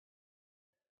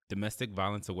Domestic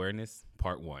Violence Awareness,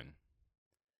 Part 1.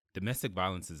 Domestic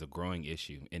violence is a growing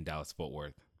issue in Dallas-Fort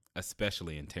Worth,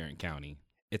 especially in Tarrant County.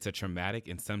 It's a traumatic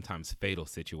and sometimes fatal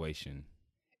situation.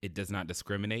 It does not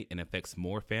discriminate and affects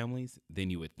more families than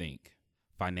you would think.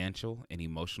 Financial and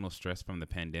emotional stress from the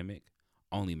pandemic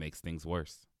only makes things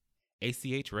worse.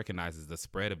 ACH recognizes the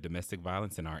spread of domestic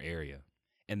violence in our area,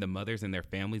 and the mothers and their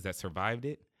families that survived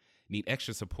it need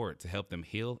extra support to help them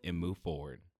heal and move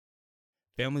forward.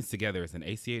 Families Together is an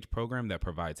ACH program that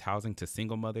provides housing to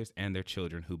single mothers and their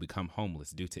children who become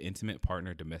homeless due to intimate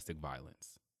partner domestic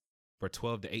violence. For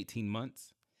 12 to 18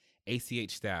 months,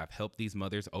 ACH staff help these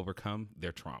mothers overcome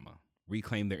their trauma,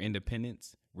 reclaim their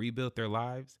independence, rebuild their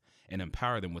lives, and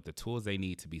empower them with the tools they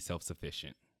need to be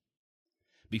self-sufficient.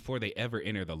 Before they ever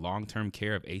enter the long-term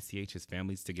care of ACH's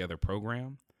Families Together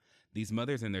program, these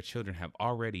mothers and their children have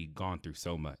already gone through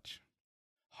so much.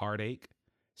 Heartache,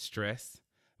 stress,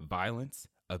 violence,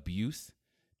 abuse,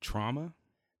 trauma.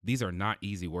 These are not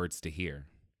easy words to hear,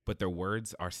 but they're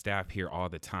words our staff hear all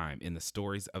the time in the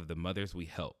stories of the mothers we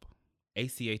help.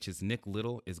 ACH's Nick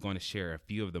Little is going to share a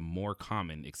few of the more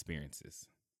common experiences.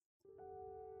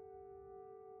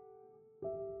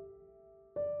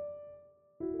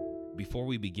 Before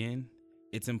we begin,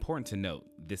 it's important to note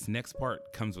this next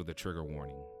part comes with a trigger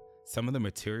warning. Some of the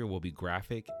material will be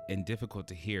graphic and difficult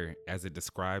to hear as it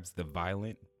describes the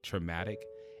violent, traumatic,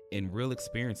 and real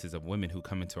experiences of women who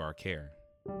come into our care.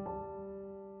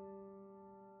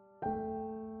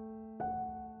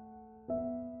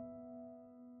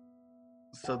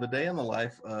 So the day in the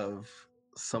life of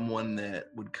someone that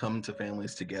would come to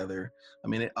Families Together, I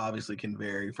mean, it obviously can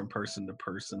vary from person to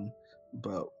person,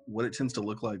 but what it tends to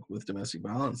look like with domestic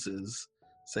violence is,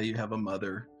 say you have a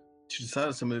mother, she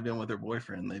decides to move in with her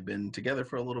boyfriend. They've been together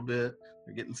for a little bit,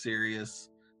 they're getting serious,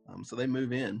 so they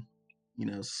move in,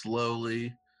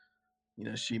 slowly.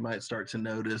 She might start to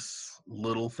notice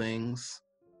little things.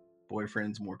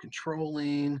 Boyfriend's more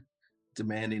controlling,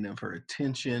 demanding of her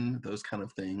attention, those kind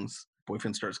of things.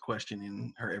 Boyfriend starts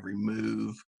questioning her every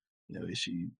move. Is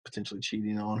she potentially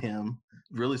cheating on him?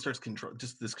 Really starts control,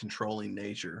 just this controlling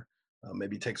nature.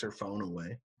 Maybe takes her phone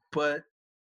away, but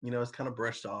it's kind of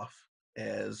brushed off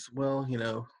as well.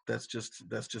 That's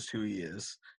just who he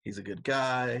is. He's a good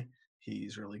guy.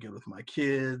 He's really good with my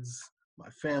kids. My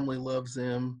family loves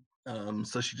him.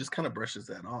 So she just kind of brushes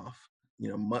that off.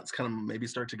 Months kind of maybe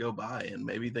start to go by, and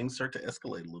maybe things start to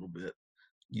escalate a little bit.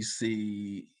 You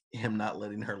see him not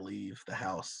letting her leave the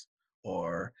house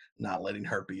or not letting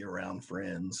her be around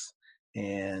friends,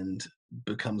 and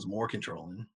becomes more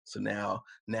controlling. So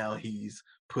now he's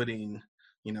putting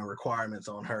requirements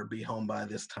on her: be home by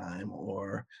this time,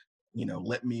 or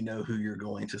let me know who you're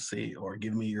going to see, or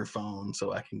give me your phone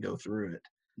so I can go through it.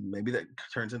 Maybe that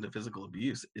turns into physical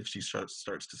abuse if she starts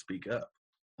to speak up.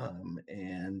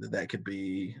 And that could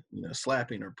be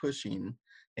slapping or pushing,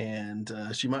 and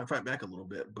she might fight back a little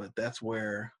bit, but that's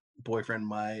where boyfriend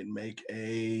might make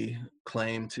a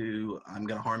claim to, I'm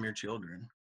going to harm your children,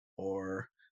 or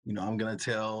I'm going to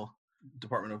tell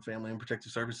Department of Family and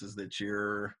Protective Services that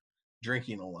you're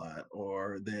drinking a lot,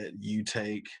 or that you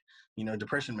take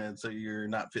depression meds so you're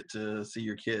not fit to see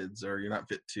your kids, or you're not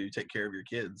fit to take care of your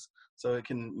kids. So it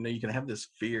can you can have this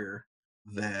fear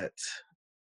that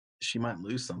she might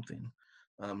lose something.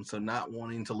 So not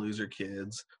wanting to lose her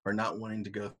kids, or not wanting to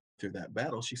go through that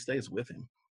battle, she stays with him.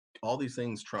 All these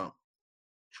things trump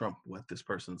what this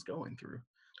person's going through,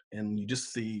 and you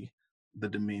just see the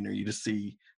demeanor. You just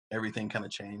see everything kind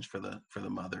of change for the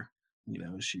mother.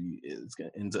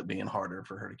 Ends up being harder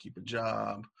for her to keep a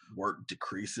job. Work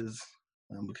decreases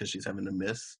because she's having to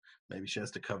miss. Maybe she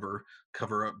has to cover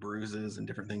up bruises and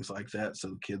different things like that. So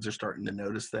the kids are starting to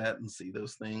notice that and see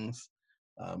those things.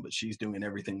 But she's doing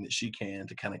everything that she can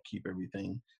to kind of keep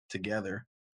everything together.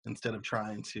 Instead of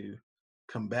trying to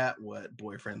combat what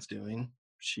boyfriend's doing,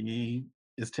 she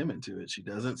is timid to it. She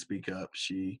doesn't speak up.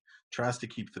 She tries to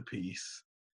keep the peace,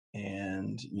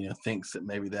 and thinks that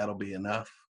maybe that'll be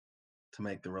enough to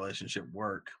make the relationship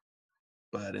work.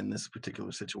 But in this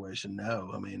particular situation, no.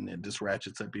 I mean, it just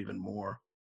ratchets up even more.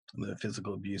 The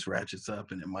physical abuse ratchets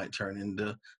up, and it might turn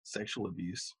into sexual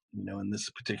abuse. In this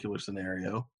particular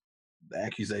scenario, the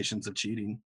accusations of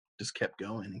cheating just kept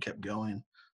going and kept going,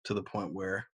 to the point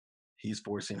where he's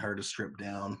forcing her to strip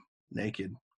down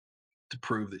naked to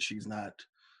prove that she's not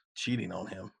cheating on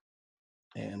him.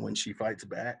 And when she fights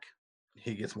back,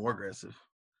 he gets more aggressive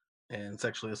and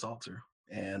sexually assaults her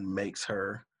and makes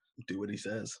her do what he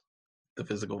says. The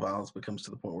physical violence becomes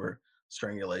to the point where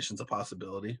strangulation's a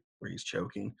possibility, where he's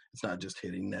choking. It's not just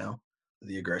hitting now.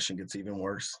 The aggression gets even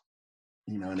worse.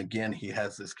 And again, he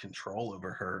has this control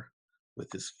over her with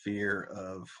this fear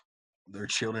of their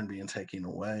children being taken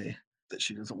away, that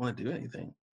she doesn't want to do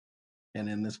anything. And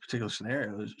in this particular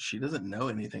scenario, she doesn't know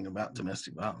anything about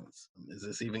domestic violence. Is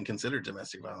this even considered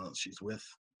domestic violence? She's with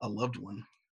a loved one,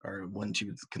 or one she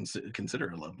would consider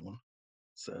a loved one.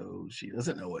 So she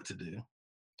doesn't know what to do,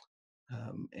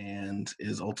 and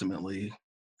is ultimately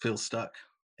feels stuck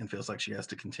and feels like she has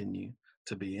to continue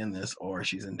to be in this, or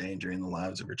she's endangering the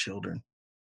lives of her children.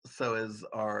 So as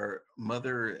our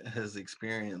mother has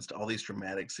experienced all these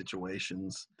traumatic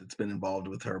situations that's been involved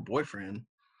with her boyfriend,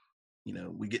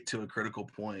 we get to a critical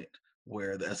point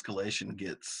where the escalation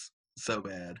gets so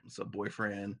bad. So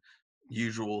boyfriend,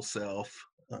 usual self,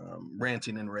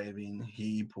 ranting and raving.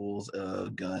 He pulls a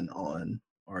gun on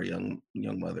our young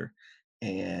mother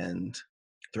and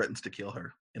threatens to kill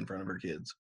her in front of her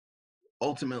kids.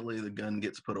 Ultimately, the gun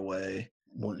gets put away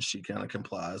once she kind of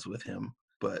complies with him.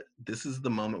 But this is the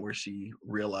moment where she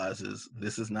realizes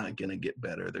this is not going to get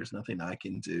better. There's nothing I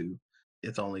can do.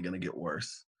 It's only going to get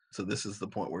worse. So this is the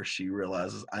point where she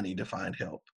realizes I need to find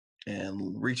help,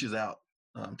 and reaches out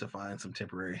to find some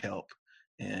temporary help,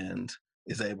 and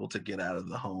is able to get out of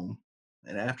the home.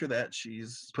 And after that,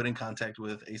 she's put in contact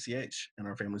with ACH and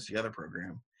our Families Together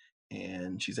program,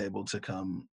 and she's able to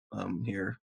come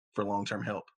here for long-term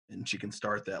help, and she can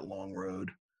start that long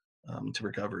road to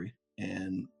recovery,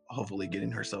 and hopefully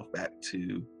getting herself back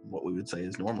to what we would say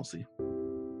is normalcy.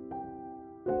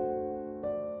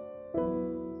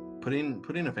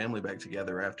 Putting a family back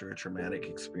together after a traumatic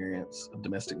experience of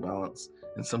domestic violence,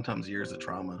 and sometimes years of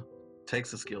trauma,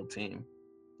 takes a skilled team.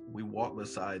 We walk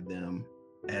beside them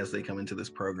as they come into this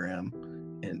program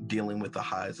and dealing with the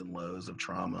highs and lows of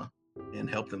trauma, and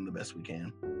help them the best we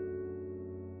can.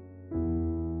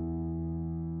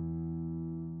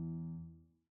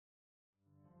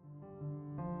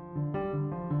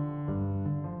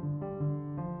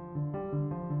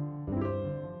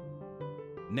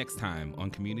 Next time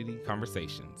on Community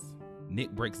Conversations,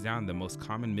 Nick breaks down the most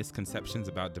common misconceptions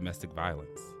about domestic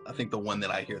violence. I think the one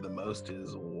that I hear the most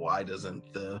is, why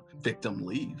doesn't the victim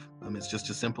leave? It's just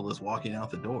as simple as walking out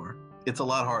the door. It's a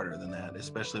lot harder than that,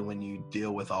 especially when you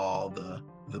deal with all the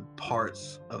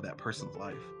parts of that person's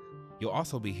life. You'll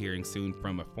also be hearing soon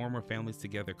from a former Families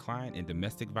Together client and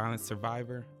domestic violence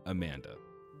survivor, Amanda.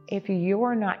 If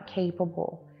you're not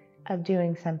capable of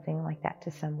doing something like that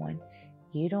to someone,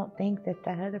 you don't think that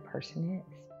that other person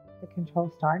is. The control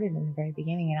started in the very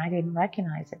beginning, and I didn't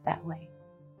recognize it that way.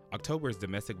 October is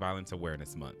Domestic Violence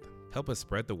Awareness Month. Help us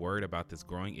spread the word about this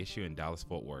growing issue in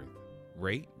Dallas-Fort Worth.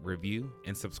 Rate, review,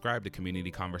 and subscribe to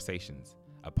Community Conversations,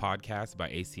 a podcast by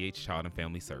ACH Child and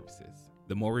Family Services.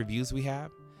 The more reviews we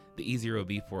have, the easier it will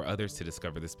be for others to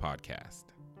discover this podcast.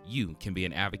 You can be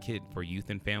an advocate for youth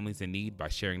and families in need by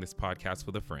sharing this podcast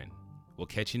with a friend. We'll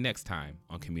catch you next time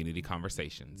on Community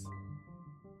Conversations.